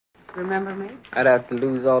Remember me? I'd have to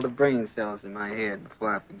lose all the brain cells in my head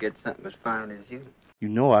before I forget something as fine as you. You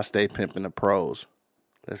know I stay pimping the pros.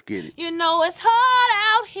 Let's get it. You know it's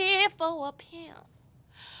hard out here for a pimp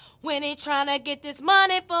when he tryna get this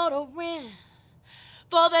money for the rent,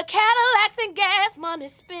 for the Cadillacs and gas money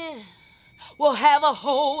spent. We'll have a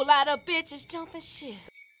whole lot of bitches jumping shit.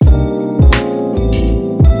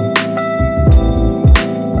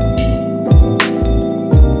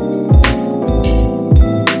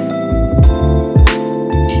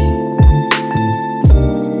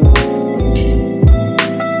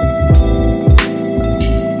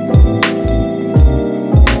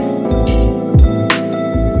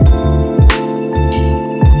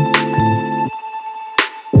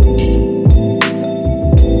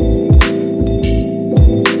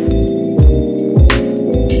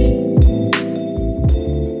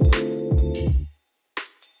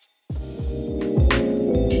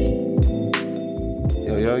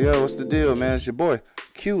 Yo, what's the deal, man? It's your boy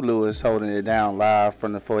Q Lewis holding it down live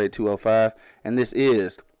from the 48205, and this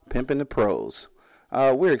is Pimpin' the Prose.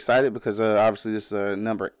 We're excited because obviously this is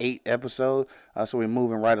number 8 episode, so we're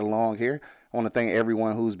moving right along here. I want to thank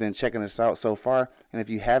everyone who's been checking us out so far, and if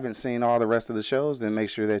you haven't seen all the rest of the shows, then make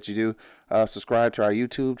sure that you do subscribe to our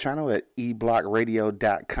YouTube channel at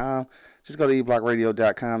eblockradio.com. Just go to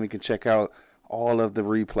eblockradio.com. You can check out all of the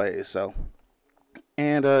replays.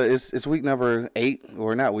 And it's week number 8,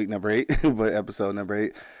 or not week number 8, but episode number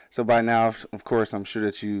 8. So by now, of course, I'm sure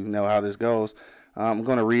that you know how this goes. I'm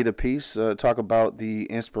going to read a piece, talk about the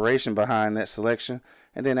inspiration behind that selection,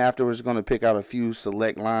 and then afterwards, we're going to pick out a few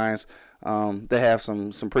select lines that have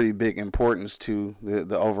some pretty big importance to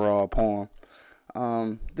the overall poem.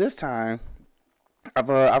 This time, I've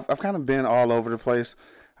kind of been all over the place.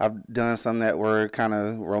 I've done some that were kind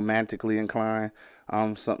of romantically inclined,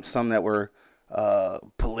 some that were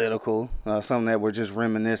political, some that were just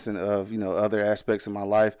reminiscent of other aspects of my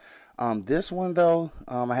life. This one though,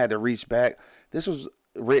 I had to reach back. This was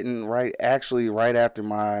written right after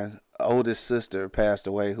my oldest sister passed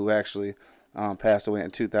away, who actually passed away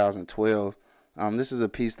in 2012. This is a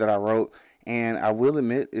piece that I wrote, and I will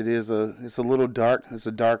admit it's a little dark. It's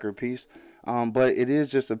a darker piece, but it is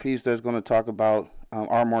just a piece that's going to talk about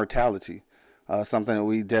our mortality. Something that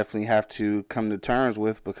we definitely have to come to terms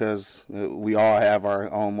with, because we all have our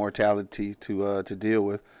own mortality to deal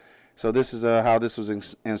with. So this is how this was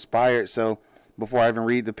inspired. So before I even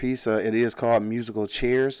read the piece, it is called Musical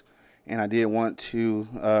Chairs, and I did want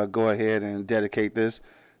to go ahead and dedicate this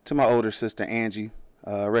to my older sister Angie.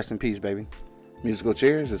 Rest in peace, baby. Musical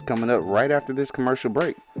Chairs is coming up right after this commercial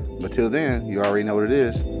break. But till then, you already know what it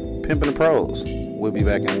is. Pimpin' the Prose. We'll be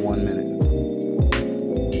back in 1 minute.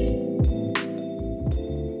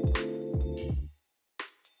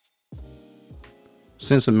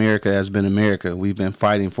 Since America has been America, we've been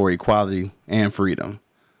fighting for equality and freedom.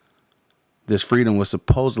 This freedom was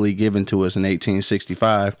supposedly given to us in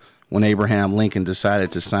 1865 when Abraham Lincoln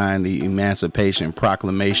decided to sign the Emancipation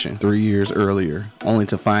Proclamation 3 years earlier, only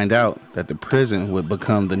to find out that the prison would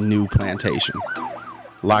become the new plantation,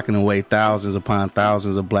 locking away thousands upon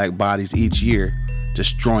thousands of black bodies each year,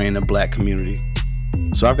 destroying the black community.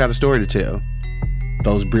 So I've got a story to tell.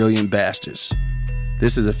 Those brilliant bastards.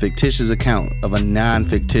 This is a fictitious account of a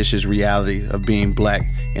non-fictitious reality of being black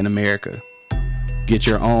in America. Get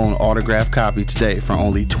your own autographed copy today for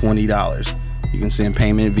only $20. You can send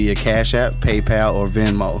payment via Cash App, PayPal, or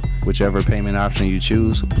Venmo. Whichever payment option you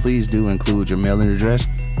choose, please do include your mailing address,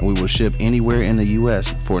 and we will ship anywhere in the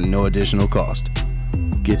U.S. for no additional cost.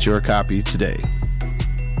 Get your copy today.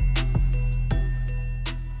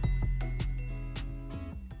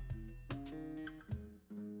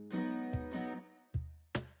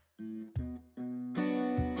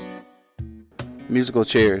 Musical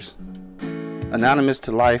Chairs. Anonymous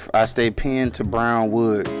to life, I stay pinned to brown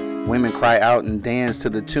wood. Women cry out and dance to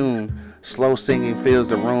the tune. Slow singing fills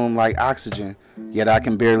the room like oxygen, yet I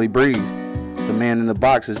can barely breathe. The man in the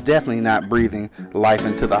box is definitely not breathing life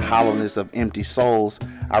into the hollowness of empty souls.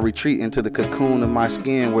 I retreat into the cocoon of my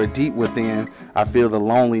skin, where deep within I feel the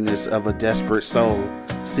loneliness of a desperate soul,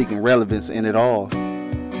 seeking relevance in it all.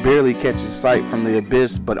 Barely catching sight from the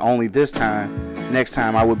abyss, but only this time. Next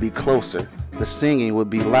time I would be closer. The singing would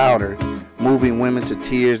be louder, moving women to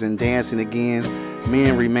tears and dancing again.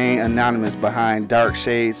 Men remain anonymous behind dark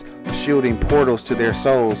shades, shielding portals to their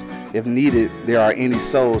souls. If needed, there are any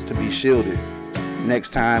souls to be shielded.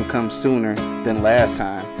 Next time comes sooner than last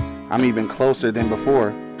time. I'm even closer than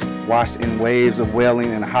before, washed in waves of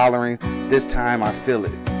wailing and hollering. This time I feel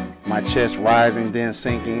it. My chest rising, then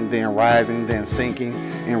sinking, then rising, then sinking,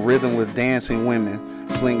 in rhythm with dancing women,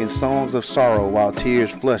 slinging songs of sorrow while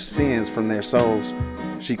tears flush sins from their souls.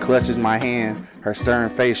 She clutches my hand, her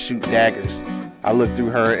stern face shoot daggers. I look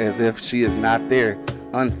through her as if she is not there,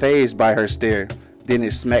 unfazed by her stare. Then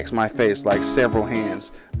it smacks my face like several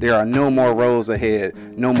hands. There are no more roads ahead,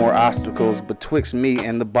 no more obstacles betwixt me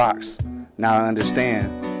and the box. Now I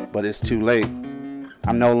understand, but it's too late.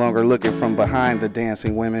 I'm no longer looking from behind the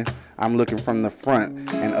dancing women. I'm looking from the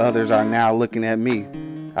front, and others are now looking at me.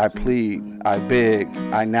 I plead, I beg,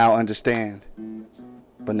 I now understand,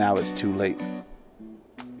 but now it's too late.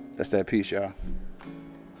 That's that piece, y'all.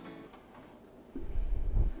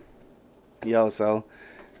 Yo, so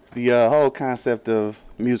the whole concept of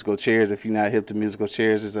musical chairs, if you're not hip to musical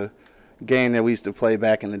chairs, is a game that we used to play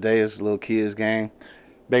back in the day. It's a little kids game.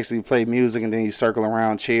 Basically, you play music and then you circle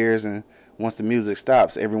around chairs, and once the music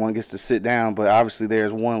stops, everyone gets to sit down, but obviously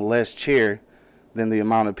there's one less chair than the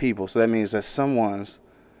amount of people. So that means that someone's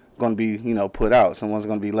going to be, put out. Someone's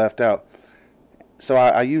going to be left out. So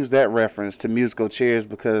I use that reference to musical chairs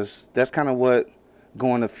because that's kind of what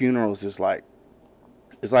going to funerals is like.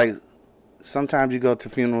 It's like sometimes you go to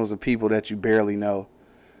funerals of people that you barely know,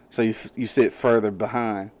 so you sit further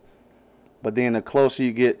behind. But then the closer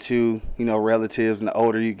you get to, relatives, and the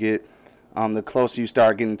older you get, the closer you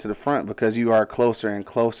start getting to the front, because you are closer and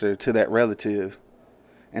closer to that relative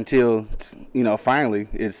until, finally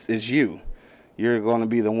it's you. You're going to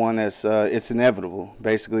be the one that's, it's inevitable.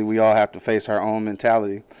 Basically, we all have to face our own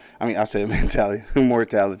mentality. I mean, I said mentality,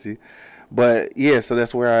 mortality. But, yeah, so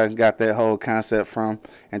that's where I got that whole concept from.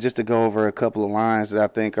 And just to go over a couple of lines that I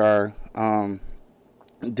think are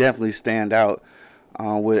definitely stand out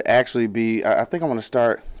would actually be, I think I want to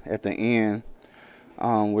start at the end,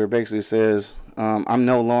 where it basically says, I'm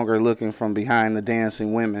no longer looking from behind the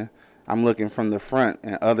dancing women. I'm looking from the front,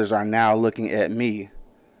 and others are now looking at me.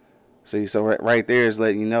 See, so right there is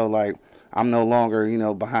letting you know, like, I'm no longer,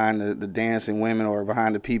 behind the dancing women or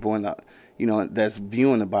behind the people in the, that's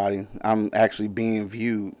viewing the body. I'm actually being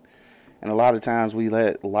viewed. And a lot of times we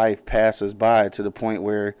let life pass us by to the point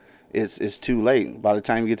where it's too late. By the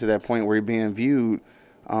time you get to that point where you're being viewed,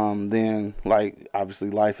 then, like, obviously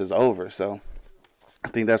life is over. So I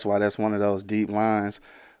think that's why that's one of those deep lines.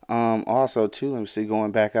 Also, too, let me see,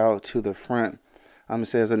 going back out to the front. It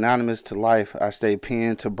says, anonymous to life, I stay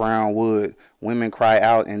pinned to brown wood. Women cry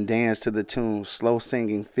out and dance to the tune. Slow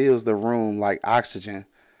singing fills the room like oxygen,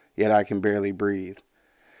 yet I can barely breathe.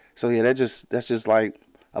 So yeah, that's just like,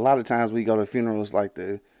 a lot of times we go to funerals like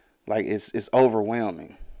it's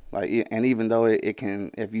overwhelming. Like, and even though it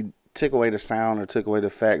can, if you took away the sound or took away the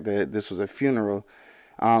fact that this was a funeral,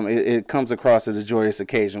 it comes across as a joyous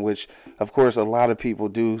occasion, which, of course, a lot of people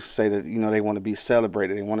do say that, they want to be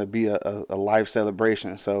celebrated. They want to be a life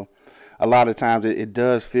celebration. So a lot of times it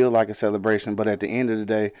does feel like a celebration, but at the end of the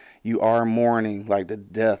day, you are mourning, like, the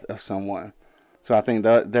death of someone. So I think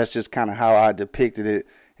that's just kind of how I depicted it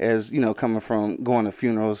as, coming from going to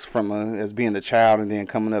funerals as being a child, and then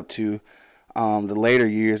coming up to the later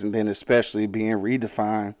years, and then especially being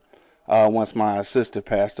redefined once my sister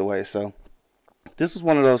passed away. So this was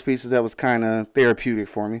one of those pieces that was kind of therapeutic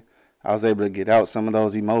for me. I was able to get out some of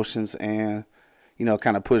those emotions and,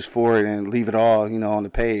 kind of push forward and leave it all, on the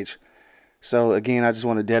page. So, again, I just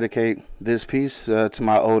want to dedicate this piece to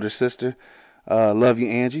my older sister. Love you,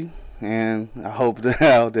 Angie. And I hope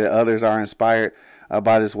that others are inspired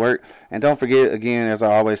by this work. And don't forget, again, as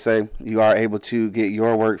I always say, you are able to get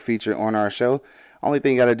your work featured on our show. Only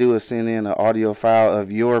thing you got to do is send in an audio file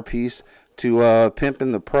of your piece to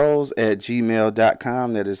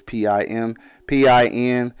pimpintheprose@gmail.com. That is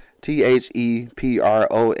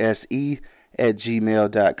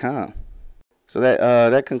pimpintheprose@gmail.com. So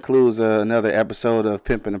that concludes another episode of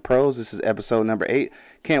Pimpin' the Prose. This is episode number 8.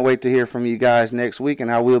 Can't wait to hear from you guys next week, and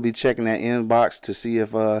I will be checking that inbox to see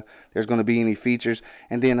if there's going to be any features.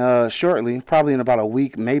 And then shortly, probably in about a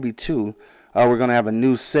week, maybe 2, we're going to have a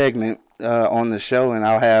new segment on the show, and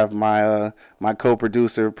I'll have my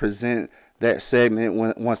co-producer present that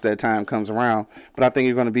segment once that time comes around. But I think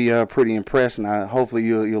you're going to be pretty impressed, and hopefully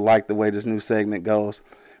you'll like the way this new segment goes.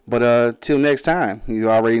 But till next time, you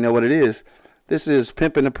already know what it is. This is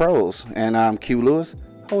Pimpin' the Prose, and I'm Q Lewis,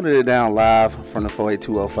 holding it down live from the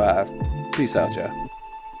 48205. Peace out, y'all.